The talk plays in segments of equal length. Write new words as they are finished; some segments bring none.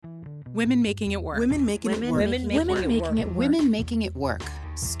Women Making It Work. Women Making It Work. Women Making It Work. Women Making It Work.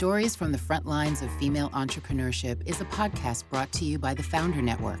 Stories from the front lines of female entrepreneurship is a podcast brought to you by the Founder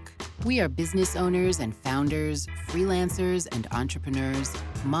Network. We are business owners and founders, freelancers and entrepreneurs,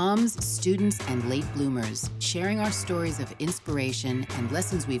 moms, students, and late bloomers, sharing our stories of inspiration and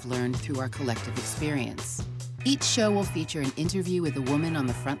lessons we've learned through our collective experience. Each show will feature an interview with a woman on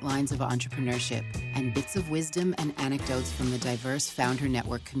the front lines of entrepreneurship and bits of wisdom and anecdotes from the diverse Founder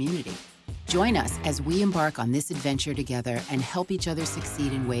Network community. Join us as we embark on this adventure together and help each other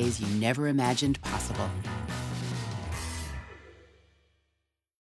succeed in ways you never imagined possible.